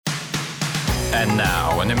And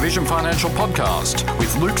now, an Envision Financial podcast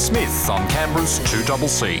with Luke Smith on Canberra's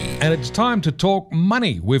 2CC. And it's time to talk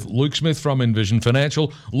money with Luke Smith from Envision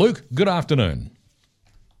Financial. Luke, good afternoon.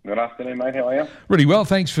 Good afternoon, mate. How are you? Really well.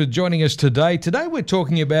 Thanks for joining us today. Today we're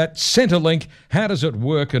talking about Centrelink. How does it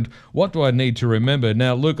work and what do I need to remember?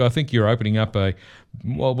 Now, Luke, I think you're opening up a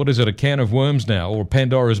can of worms now, or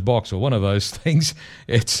Pandora's box, or one of those things.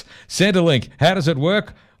 It's Centrelink. How does it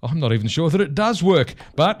work? I'm not even sure that it does work,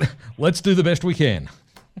 but let's do the best we can.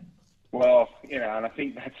 Well, and I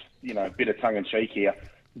think that's, a bit of tongue-in-cheek here.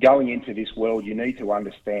 Going into this world, you need to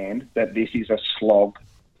understand that this is a slog,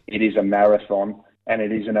 it is a marathon, and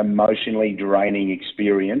it is an emotionally draining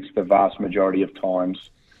experience the vast majority of times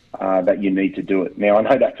that you need to do it. Now, I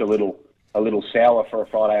know that's a little sour for a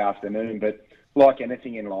Friday afternoon, but like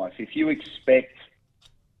anything in life, if you expect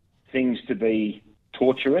things to be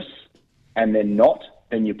torturous and they're not,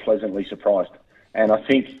 then you're pleasantly surprised. And I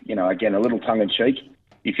think, again, a little tongue-in-cheek,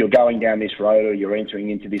 if you're going down this road or you're entering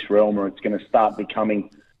into this realm, or it's going to start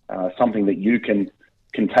becoming something that you can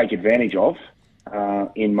take advantage of,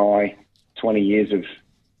 in my 20 years of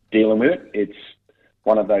dealing with it, it's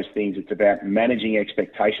one of those things. It's about managing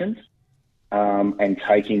expectations and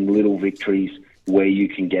taking little victories where you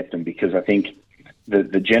can get them, because I think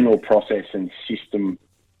the general process and system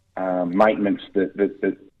maintenance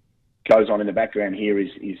that goes on in the background here is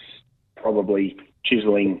probably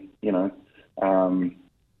chiseling,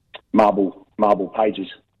 marble pages.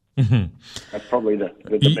 Mm-hmm. That's probably the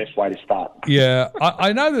best way to start. Yeah,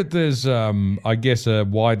 I know that there's, I guess, a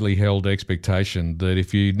widely held expectation that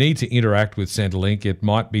if you need to interact with Centrelink, it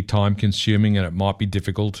might be time-consuming and it might be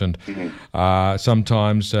difficult, and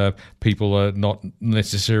sometimes people are not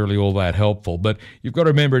necessarily all that helpful. But you've got to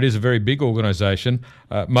remember, it is a very big organisation.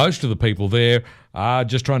 Most of the people there are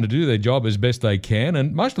just trying to do their job as best they can,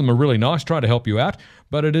 and most of them are really nice, trying to help you out.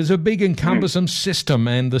 But it is a big and cumbersome system,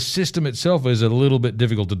 and the system itself is a little bit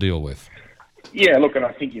difficult to deal with. Yeah, look, and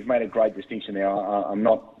I think you've made a great distinction there. I'm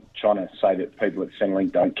not trying to say that people at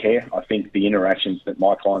Centrelink don't care. I think the interactions that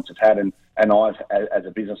my clients have had and I've, as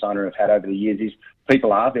a business owner, have had over the years is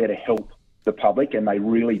people are there to help the public, and they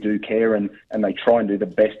really do care, and they try and do the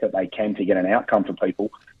best that they can to get an outcome for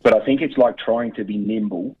people. But I think it's like trying to be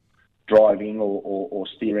nimble driving or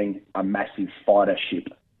steering a massive fighter ship.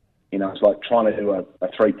 It's like trying to do a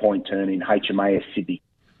 3-point turn in HMAS Sydney.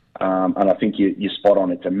 And I think you're spot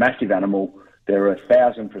on. It's a massive animal. There are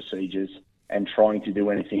 1,000 procedures, and trying to do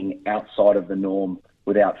anything outside of the norm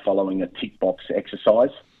without following a tick box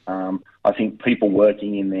exercise. I think people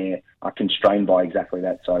working in there are constrained by exactly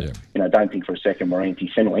that. So, don't think for a second we're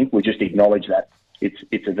anti-Centrelink. We just acknowledge that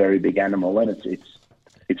it's a very big animal, and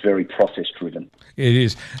it's very process-driven. It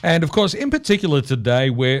is. And, of course, in particular today,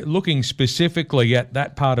 we're looking specifically at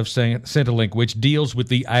that part of Centrelink which deals with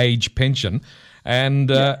the age pension. And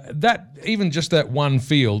that, even just that one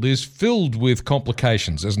field, is filled with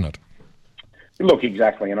complications, isn't it? Look,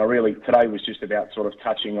 exactly. And today was just about sort of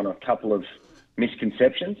touching on a couple of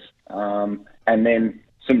misconceptions and then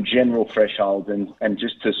some general thresholds and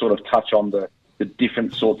just to sort of touch on the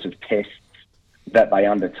different sorts of tests that they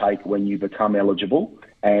undertake when you become eligible,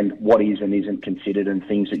 and what is and isn't considered, and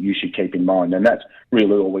things that you should keep in mind. And that's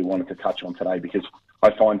really all we wanted to touch on today, because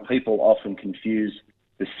I find people often confuse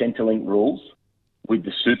the Centrelink rules with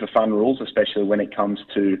the super fund rules, especially when it comes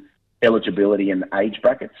to eligibility and age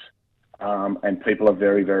brackets. And people are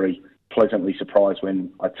very, very pleasantly surprised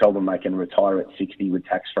when I tell them they can retire at 60 with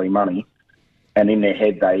tax-free money, and in their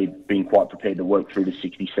head they've been quite prepared to work through to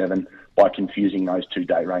 67 by confusing those two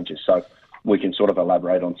date ranges. So we can sort of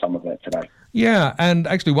elaborate on some of that today. Yeah, and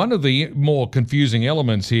actually one of the more confusing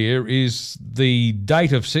elements here is the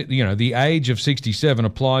date of, the age of 67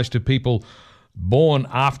 applies to people born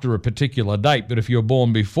after a particular date, but if you're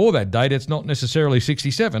born before that date, it's not necessarily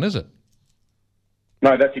 67, is it?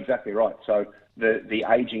 No, that's exactly right. So the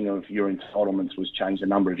ageing of your entitlements was changed a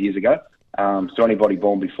number of years ago. So anybody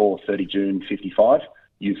born before 30 June 55,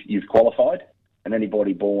 you've qualified, and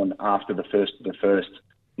anybody born after the first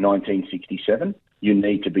 1967, you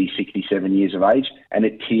need to be 67 years of age, and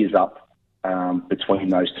it tiers up between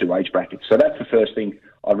those two age brackets. So that's the first thing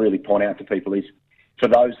I really point out to people is, for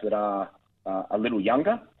those that are a little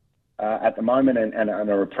younger at the moment and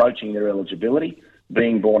are approaching their eligibility,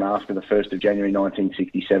 being born after the 1st of January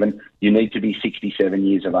 1967, you need to be 67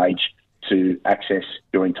 years of age to access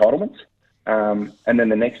your entitlements. And then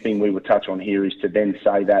the next thing we would touch on here is to then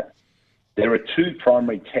say that there are two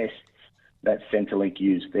primary tests that Centrelink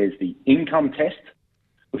use. There's the income test,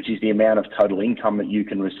 which is the amount of total income that you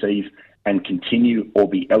can receive and continue or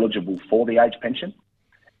be eligible for the age pension.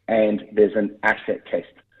 And there's an asset test.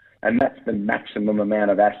 And that's the maximum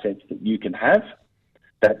amount of assets that you can have.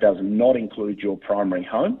 That does not include your primary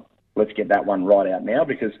home. Let's get that one right out now,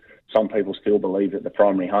 because some people still believe that the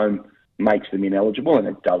primary home makes them ineligible, and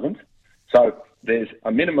it doesn't. So there's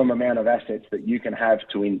a minimum amount of assets that you can have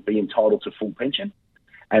to be entitled to full pension.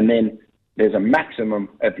 And then there's a maximum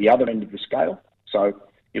at the other end of the scale. So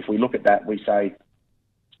if we look at that, we say,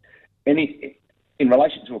 in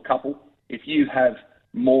relation to a couple, if you have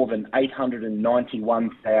more than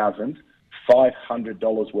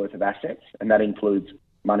 $891,500 worth of assets, and that includes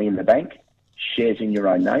money in the bank, shares in your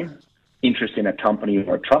own name, interest in a company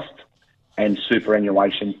or a trust, and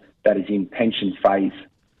superannuation that is in pension phase,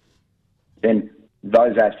 then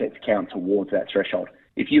those assets count towards that threshold.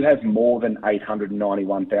 If you have more than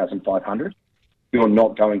 $891,500, you're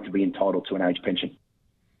not going to be entitled to an age pension.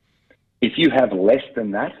 If you have less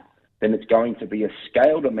than that, then it's going to be a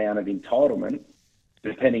scaled amount of entitlement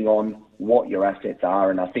depending on what your assets are.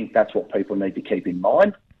 And I think that's what people need to keep in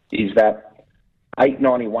mind, is that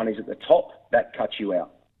 891 is at the top, that cuts you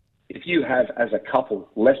out. If you have, as a couple,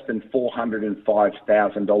 less than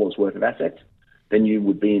 $405,000 worth of assets, then you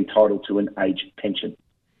would be entitled to an age pension.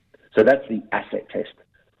 So that's the asset test.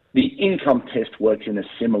 The income test works in a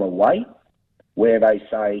similar way, where they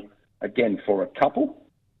say, again, for a couple,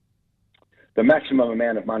 the maximum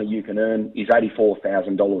amount of money you can earn is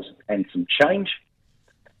 $84,000 and some change.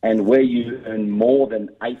 And where you earn more than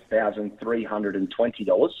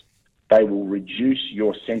 $8,320, they will reduce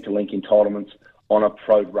your Centrelink entitlements on a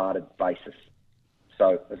prorated basis.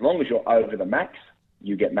 So as long as you're over the max,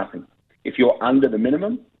 you get nothing. If you're under the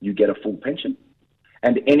minimum, you get a full pension.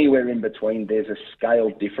 And anywhere in between, there's a scale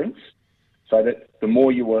difference, so that the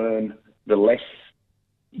more you earn, the less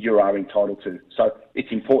you are entitled to. So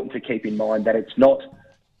it's important to keep in mind that it's not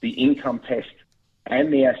the income test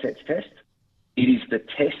and the assets test. It is the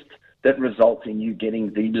test that results in you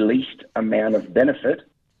getting the least amount of benefit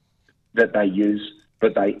that they use,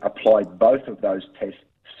 but they apply both of those tests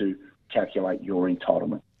to calculate your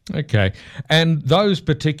entitlement. Okay. And those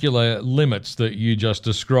particular limits that you just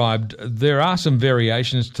described, there are some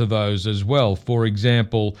variations to those as well. For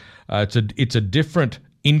example, it's a different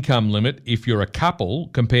income limit if you're a couple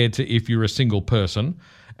compared to if you're a single person.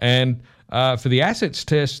 And for the assets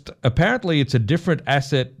test, apparently it's a different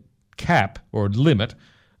asset cap or limit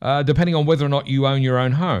depending on whether or not you own your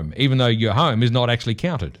own home, even though your home is not actually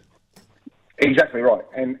counted. Exactly right.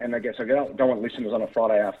 And I guess I don't want listeners on a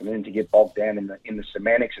Friday afternoon to get bogged down in the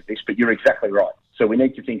semantics of this, but you're exactly right. So we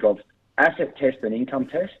need to think of asset test and income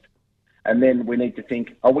test, and then we need to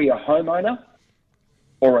think, are we a homeowner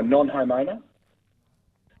or a non-homeowner?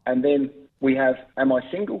 And then we have, am I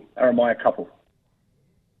single or am I a couple?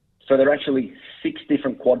 So there are actually 6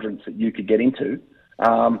 different quadrants that you could get into,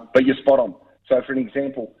 but you're spot on. So for an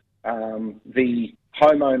example, the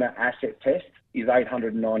homeowner asset test is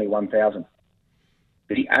 $891,000.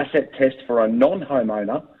 The asset test for a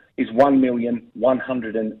non-homeowner is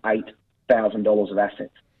 $1,108,000 of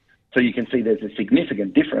assets. So you can see there's a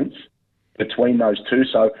significant difference between those two.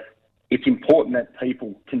 So it's important that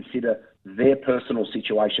people consider their personal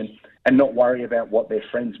situation and not worry about what their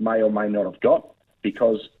friends may or may not have got,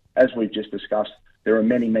 because as we've just discussed, there are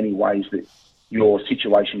many, many ways that your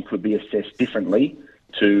situation could be assessed differently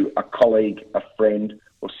to a colleague, a friend,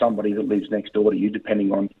 or somebody that lives next door to you,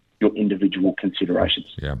 depending on your individual considerations.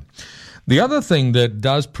 Yeah. The other thing that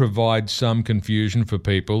does provide some confusion for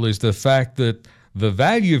people is the fact that the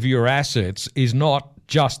value of your assets is not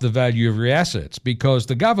just the value of your assets, because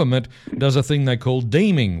the government does a thing they call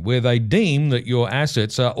deeming, where they deem that your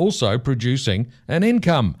assets are also producing an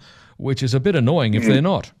income, which is a bit annoying if they're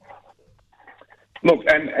not. Look,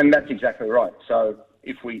 and that's exactly right. So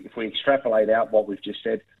if we extrapolate out what we've just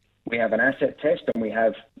said, we have an asset test and we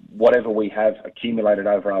have whatever we have accumulated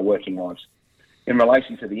over our working lives. In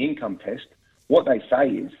relation to the income test, what they say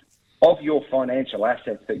is, of your financial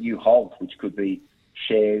assets that you hold, which could be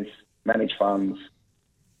shares, managed funds,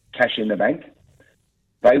 cash in the bank,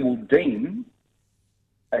 they will deem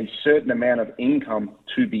a certain amount of income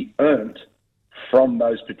to be earned from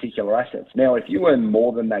those particular assets. Now, if you earn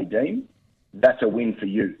more than they deem, that's a win for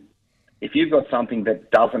you. If you've got something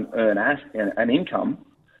that doesn't earn an income,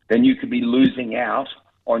 then you could be losing out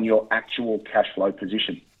on your actual cash flow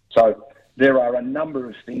position. So there are a number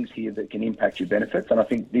of things here that can impact your benefits, and I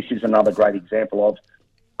think this is another great example of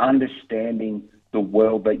understanding the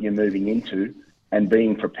world that you're moving into and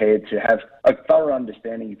being prepared to have a thorough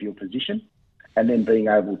understanding of your position, and then being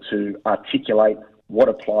able to articulate what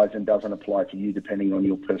applies and doesn't apply to you depending on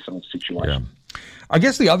your personal situation. Yeah. I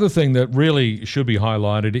guess the other thing that really should be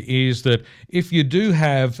highlighted is that if you do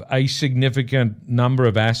have a significant number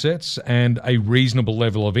of assets and a reasonable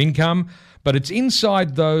level of income, but it's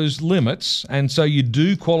inside those limits, and so you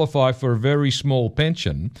do qualify for a very small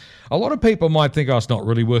pension, a lot of people might think, oh, it's not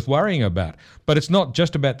really worth worrying about. But it's not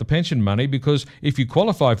just about the pension money, because if you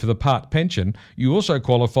qualify for the part pension, you also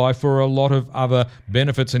qualify for a lot of other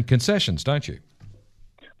benefits and concessions, don't you?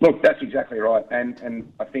 Look, that's exactly right.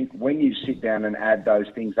 And I think when you sit down and add those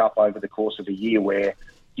things up over the course of a year, where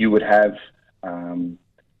you would have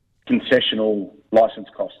concessional license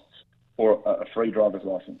costs or a free driver's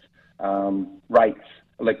license, rates,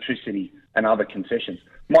 electricity, and other concessions.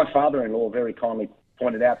 My father-in-law very kindly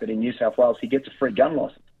pointed out that in New South Wales he gets a free gun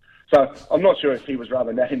license. So I'm not sure if he was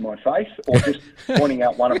rubbing that in my face or just pointing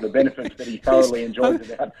out one of the benefits that he thoroughly enjoys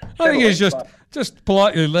about. I think he's just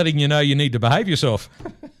politely letting you know you need to behave yourself.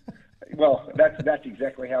 Well, that's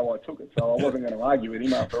exactly how I took it, so I wasn't going to argue with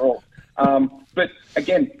him after all. But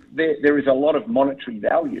again, there is a lot of monetary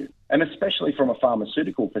value, and especially from a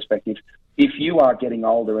pharmaceutical perspective, if you are getting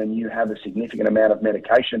older and you have a significant amount of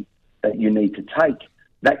medication that you need to take,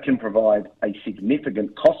 that can provide a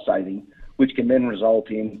significant cost saving, which can then result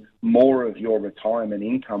in more of your retirement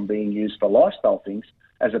income being used for lifestyle things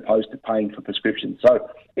as opposed to paying for prescriptions. So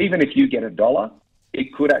even if you get $1,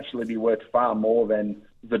 it could actually be worth far more than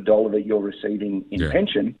the $1 that you're receiving in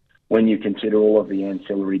pension when you consider all of the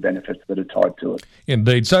ancillary benefits that are tied to it.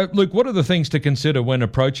 Indeed. So, Luke, what are the things to consider when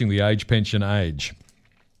approaching the age pension age?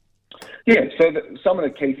 Yeah, so some of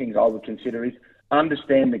the key things I would consider is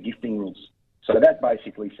understand the gifting rules. So that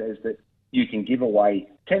basically says that you can give away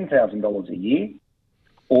 $10,000 a year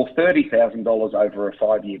or $30,000 over a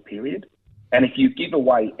 5-year period. And if you give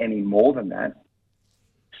away any more than that,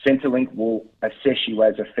 Centrelink will assess you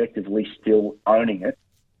as effectively still owning it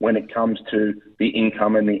when it comes to the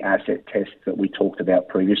income and the asset tests that we talked about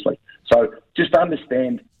previously. So just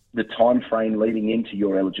understand the time frame leading into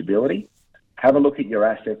your eligibility. Have a look at your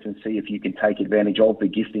assets and see if you can take advantage of the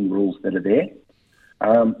gifting rules that are there.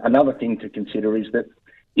 Another thing to consider is that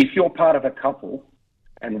if you're part of a couple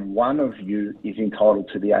and one of you is entitled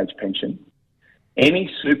to the age pension, any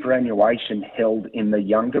superannuation held in the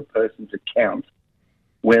younger person's account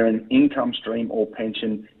where an income stream or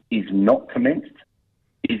pension is not commenced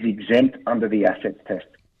is exempt under the assets test.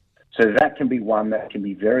 So that can be one that can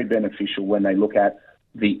be very beneficial when they look at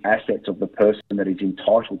the assets of the person that is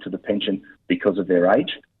entitled to the pension because of their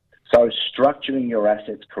age. So structuring your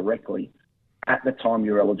assets correctly at the time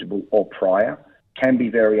you're eligible or prior can be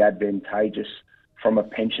very advantageous from a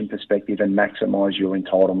pension perspective and maximise your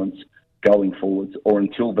entitlements going forwards or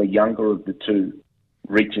until the younger of the two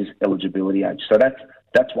reaches eligibility age. So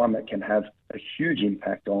that's one that can have a huge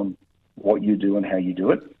impact on what you do and how you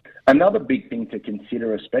do it. Another big thing to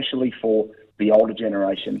consider, especially for the older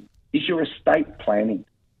generation, is your estate planning.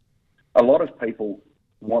 A lot of people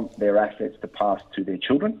want their assets to pass to their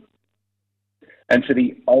children. And for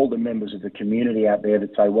the older members of the community out there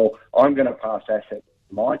that say, well, I'm going to pass assets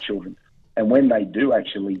to my children. And when they do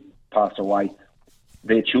actually pass away,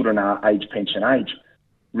 their children are age pension age.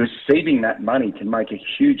 Receiving that money can make a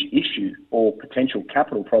huge issue or potential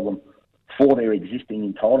capital problem for their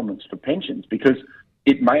existing entitlements for pensions because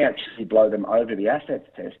it may actually blow them over the assets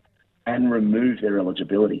test and remove their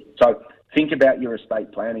eligibility. So think about your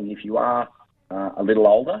estate planning. If you are a little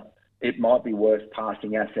older, it might be worth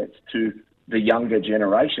passing assets to the younger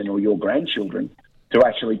generation or your grandchildren to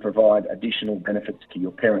actually provide additional benefits to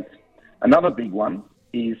your parents. Another big one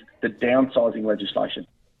is the downsizing legislation.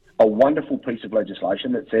 A wonderful piece of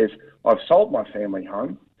legislation that says, I've sold my family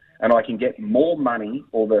home and I can get more money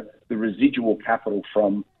or the residual capital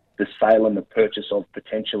from the sale and the purchase of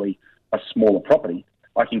potentially a smaller property.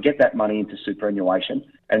 I can get that money into superannuation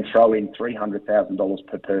and throw in $300,000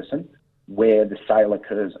 per person where the sale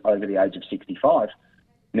occurs over the age of 65.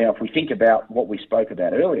 Now, if we think about what we spoke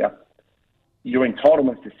about earlier, your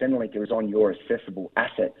entitlements to Centrelink is on your assessable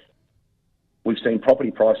assets. We've seen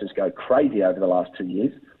property prices go crazy over the last 2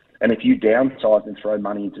 years. And if you downsize and throw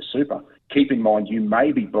money into super, keep in mind you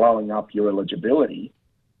may be blowing up your eligibility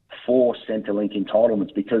for Centrelink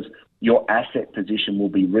entitlements because your asset position will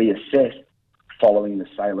be reassessed following the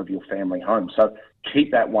sale of your family home. So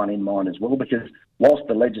keep that one in mind as well, because whilst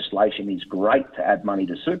the legislation is great to add money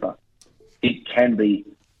to super, it can be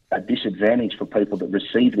a disadvantage for people that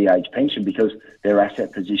receive the age pension because their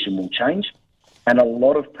asset position will change. And a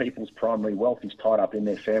lot of people's primary wealth is tied up in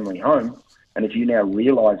their family home. And if you now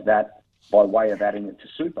realise that by way of adding it to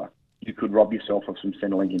super, you could rob yourself of some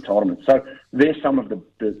Centrelink entitlements. So there's some of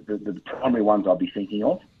the primary ones I'll be thinking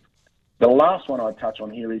of. The last one I'd touch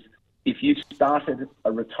on here is if you started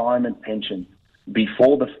a retirement pension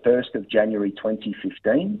before the 1st of January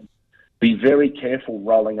 2015, be very careful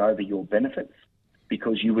rolling over your benefits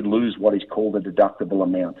because you would lose what is called a deductible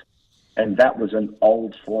amount. And that was an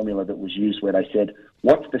old formula that was used where they said,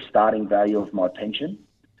 what's the starting value of my pension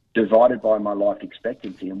divided by my life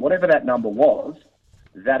expectancy? And whatever that number was,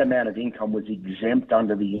 that amount of income was exempt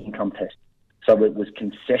under the income test. So it was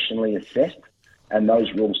concessionally assessed, and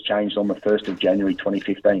those rules changed on the 1st of January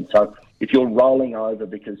 2015. So if you're rolling over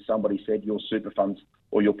because somebody said your super funds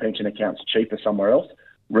or your pension account's cheaper somewhere else,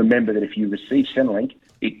 remember that if you receive Centrelink,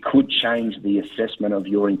 it could change the assessment of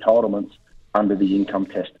your entitlements under the income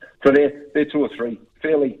test. So they're two or three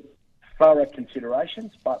fairly thorough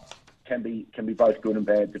considerations, but can be both good and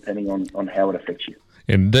bad depending on how it affects you.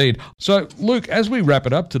 Indeed. So, Luke, as we wrap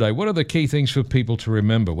it up today, what are the key things for people to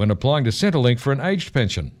remember when applying to Centrelink for an aged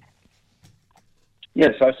pension? Yeah,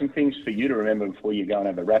 so some things for you to remember before you go and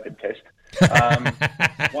have a rapid test.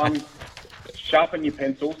 One, sharpen your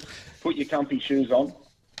pencils, put your comfy shoes on,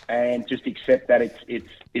 and just accept that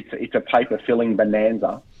it's a paper-filling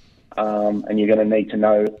bonanza, and you're going to need to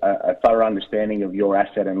know a thorough understanding of your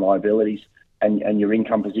asset and liabilities and your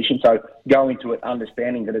income position. So go into it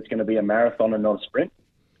understanding that it's going to be a marathon and not a sprint.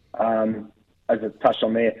 As I touched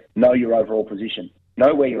on there, know your overall position.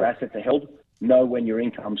 Know where your assets are held. Know when your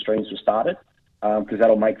income streams were started, because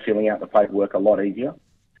that'll make filling out the paperwork a lot easier.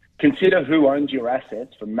 Consider who owns your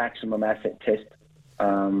assets for maximum asset test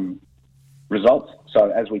results.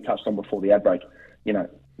 So as we touched on before the ad break,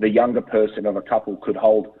 the younger person of a couple could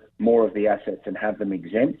hold more of the assets and have them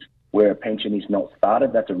exempt where a pension is not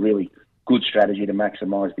started. That's a really good strategy to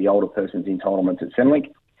maximise the older person's entitlements at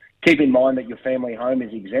Centrelink. Keep in mind that your family home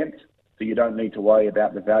is exempt, so you don't need to worry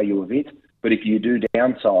about the value of it. But if you do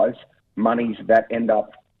downsize, monies that end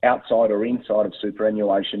up outside or inside of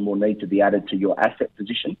superannuation will need to be added to your asset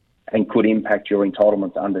position and could impact your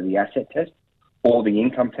entitlements under the asset test or the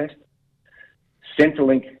income test.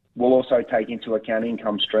 Centrelink will also take into account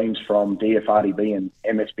income streams from DFRDB and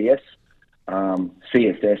MSBS,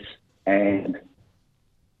 CSS, and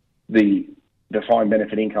the defined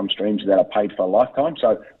benefit income streams that are paid for a lifetime.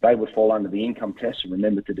 So they would fall under the income test, and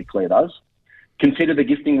remember to declare those. Consider the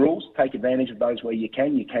gifting rules. Take advantage of those where you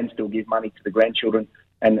can. You can still give money to the grandchildren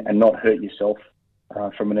and not hurt yourself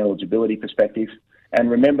from an eligibility perspective. And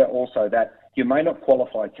remember also that you may not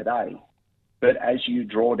qualify today, but as you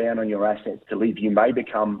draw down on your assets to live, you may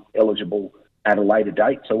become eligible at a later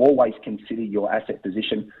date. So always consider your asset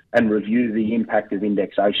position and review the impact of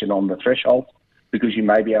indexation on the threshold, because you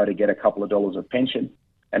may be able to get a couple of dollars of pension.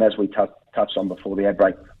 And as we touched on before the ad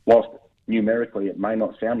break, whilst numerically it may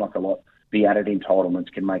not sound like a lot, the added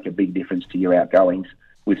entitlements can make a big difference to your outgoings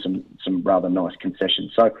with some rather nice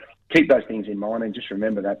concessions. So keep those things in mind, and just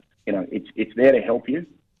remember that it's there to help you,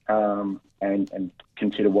 and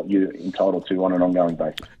consider what you're entitled to on an ongoing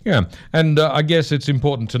basis. Yeah, and I guess it's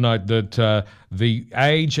important to note that the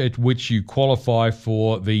age at which you qualify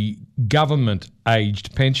for the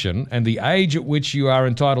government-aged pension and the age at which you are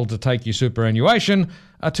entitled to take your superannuation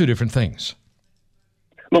are two different things.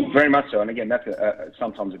 Look, very much so. And again, that's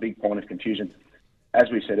sometimes a big point of confusion.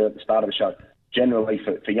 As we said at the start of the show, generally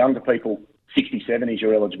for younger people, 67 is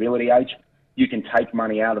your eligibility age. You can take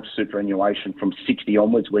money out of superannuation from 60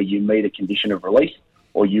 onwards where you meet a condition of release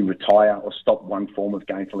or you retire or stop one form of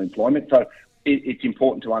gainful employment. So it's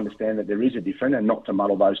important to understand that there is a difference and not to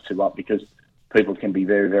muddle those two up, because people can be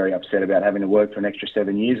very, very upset about having to work for an extra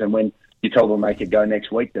 7 years, and when you tell them they could go next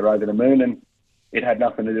week, they're over the moon, and it had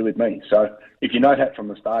nothing to do with me. So if you know that from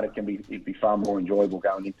the start, it'd be far more enjoyable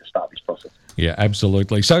going in to start this process. Yeah,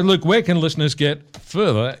 absolutely. So, Luke, where can listeners get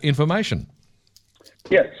further information?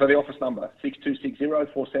 Yeah, so the office number,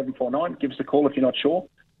 6260-4749. Give us a call if you're not sure.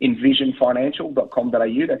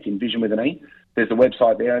 envisionfinancial.com.au. That's Envision with an E. There's a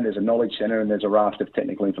website there, and there's a knowledge centre, and there's a raft of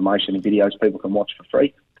technical information and videos people can watch for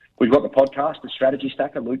free. We've got the podcast, The Strategy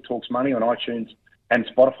Stacker, Luke Talks Money, on iTunes and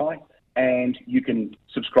Spotify. And you can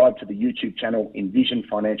subscribe to the YouTube channel Envision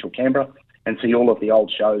Financial Canberra and see all of the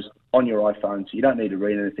old shows on your iPhone. So you don't need to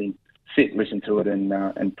read anything. Sit, listen to it,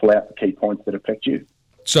 and pull out the key points that affect you.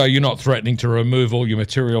 So you're not threatening to remove all your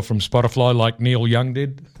material from Spotify like Neil Young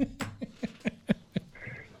did?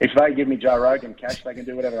 If they give me Joe Rogan cash, they can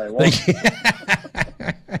do whatever they want.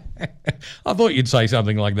 I thought you'd say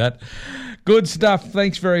something like that. Good stuff.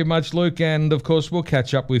 Thanks very much, Luke. And, of course, we'll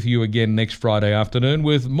catch up with you again next Friday afternoon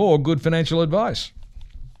with more good financial advice.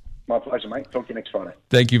 My pleasure, mate. Talk to you next Friday.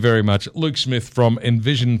 Thank you very much. Luke Smith from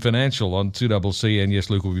Envision Financial on 2CC. And, yes,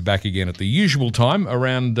 Luke will be back again at the usual time,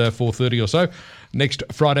 around 4:30 or so, next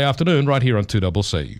Friday afternoon right here on 2CC.